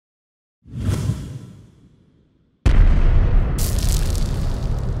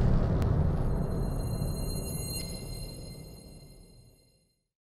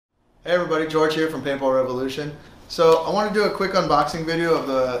Hey everybody, George here from Paintball Revolution. So I want to do a quick unboxing video of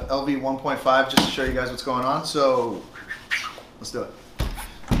the LV1.5 just to show you guys what's going on. So let's do it.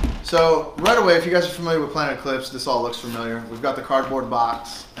 So right away, if you guys are familiar with Planet Eclipse, this all looks familiar. We've got the cardboard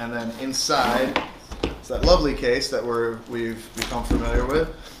box, and then inside is that lovely case that we've become familiar with.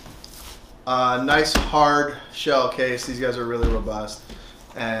 Nice hard shell case. These guys are really robust.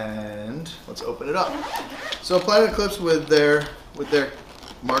 And let's open it up. So Planet Eclipse with their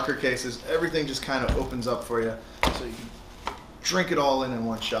marker cases, everything just kind of opens up for you, so you can drink it all in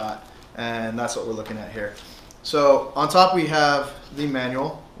one shot, and that's what we're looking at here. So on top we have the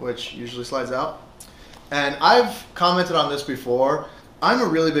manual, which usually slides out, and I've commented on this before. I'm a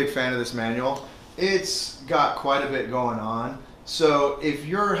really big fan of this manual. It's got quite a bit going on. So if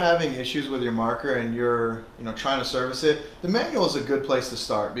you're having issues with your marker and you're trying to service it, the manual is a good place to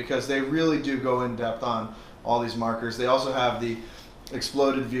start because they really do go in depth on all these markers. They also have the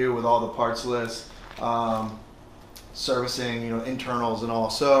exploded view with all the parts list, servicing, internals and all.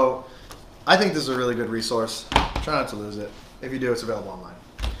 So I think this is a really good resource. Try not to lose it. If you do, it's available online.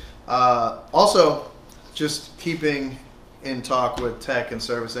 Also, just keeping in talk with tech and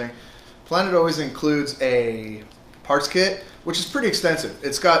servicing, Planet always includes a parts kit, which is pretty extensive.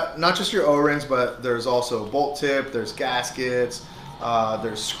 It's got not just your O-rings, but there's also bolt tip, there's gaskets,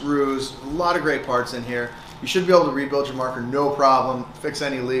 there's screws, a lot of great parts in here. You should be able to rebuild your marker no problem, fix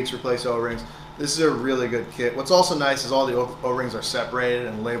any leaks, replace O-rings. This is a really good kit. What's also nice is all the O-rings are separated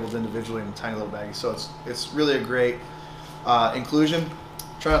and labeled individually in tiny little baggies, so it's really a great inclusion.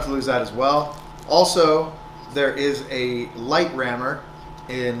 Try not to lose that as well. Also, there is a light rammer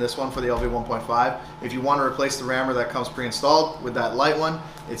in this one for the LV1.5. If you want to replace the rammer that comes pre-installed with that light one,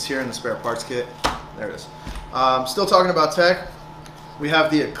 it's here in the spare parts kit. There it is. Still talking about tech, we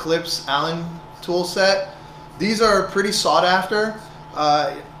have the Eclipse Allen tool set. These are pretty sought after.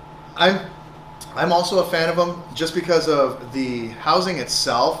 I'm also a fan of them just because of the housing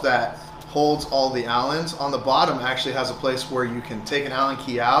itself that holds all the Allens. On the bottom actually has a place where you can take an Allen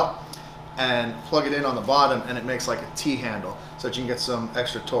key out and plug it in on the bottom, and it makes like a T-handle so that you can get some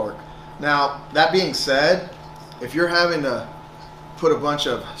extra torque. Now, that being said, if you're having to put a bunch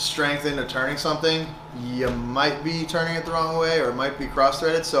of strength into turning something, you might be turning it the wrong way, or it might be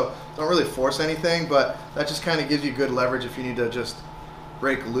cross-threaded, so don't really force anything, but that just kind of gives you good leverage if you need to just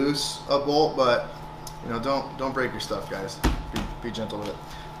break loose a bolt, but don't break your stuff, guys. Be gentle with it.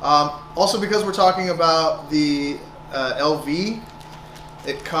 Also, because we're talking about the LV,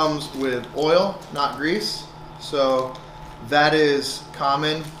 it comes with oil, not grease, so that is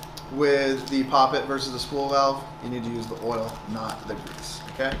common with the poppet versus the spool valve. You need to use the oil, not the grease,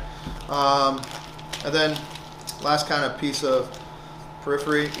 okay? And then last kind of piece of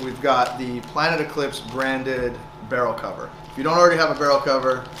periphery, we've got the Planet Eclipse branded barrel cover. If you don't already have a barrel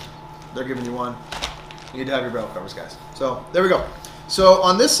cover, they're giving you one. You need to have your barrel covers, guys. So there we go. So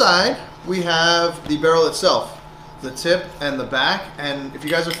on this side, we have the barrel itself, the tip and the back. And if you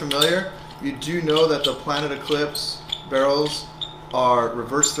guys are familiar, you do know that the Planet Eclipse barrels are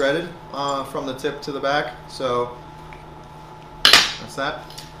reverse threaded from the tip to the back. So that's that.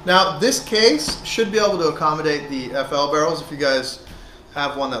 Now this case should be able to accommodate the FL barrels. If you guys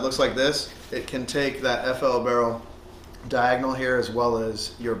have one that looks like this, it can take that FL barrel diagonal here as well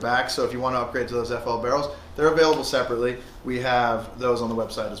as your back. So if you want to upgrade to those FL barrels, they're available separately. We have those on the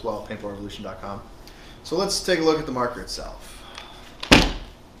website as well, paintballrevolution.com. So let's take a look at the marker itself.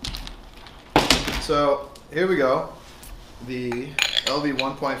 So here we go, the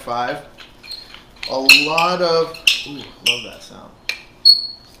LV1.5. A lot of, ooh, love that sound.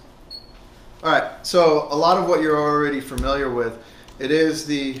 All right, so a lot of what you're already familiar with, it is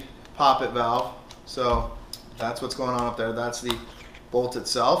the poppet valve. So that's what's going on up there. That's the bolt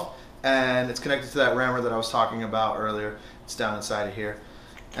itself, and it's connected to that rammer that I was talking about earlier. It's down inside of here,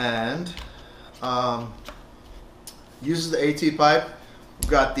 and uses the AT pipe.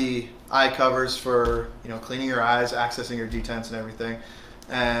 We've got the eye covers for cleaning your eyes, accessing your detents and everything.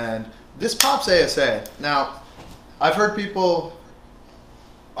 And this pops ASA. Now, I've heard people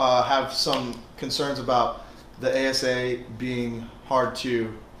have some concerns about the ASA being hard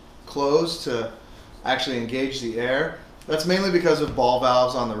to close to actually engage the air. That's mainly because of ball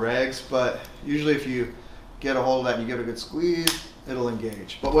valves on the regs, but usually if you get a hold of that and you give it a good squeeze, it'll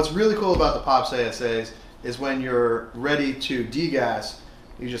engage. But what's really cool about the pops ASAs is when you're ready to degas,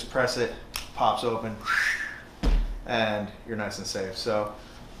 you just press it, pops open, and you're nice and safe. So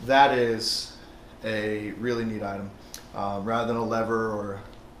that is a really neat item, rather than a lever or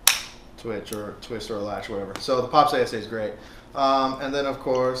twitch or twist or a latch or whatever. So the pops ASA is great. And then of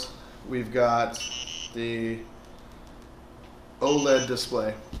course we've got the OLED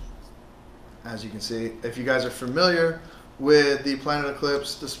display. as you can see. If you guys are familiar with the Planet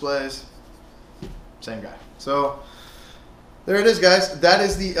Eclipse displays, same guy. So there it is, guys. That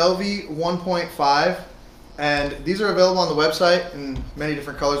is the LV1.5, and these are available on the website in many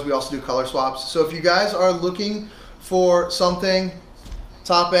different colors. We also do color swaps. So if you guys are looking for something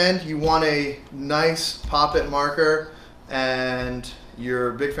top end, you want a nice pop-it marker, and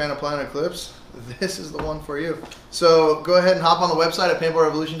you're a big fan of Planet Eclipse, this is the one for you. So go ahead and hop on the website at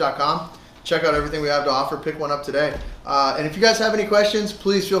paintballrevolution.com. Check out everything we have to offer. Pick one up today. And if you guys have any questions,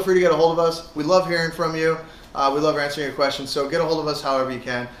 please feel free to get a hold of us. We love hearing from you. We love answering your questions. So get a hold of us however you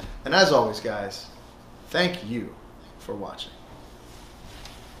can. And as always, guys, thank you for watching.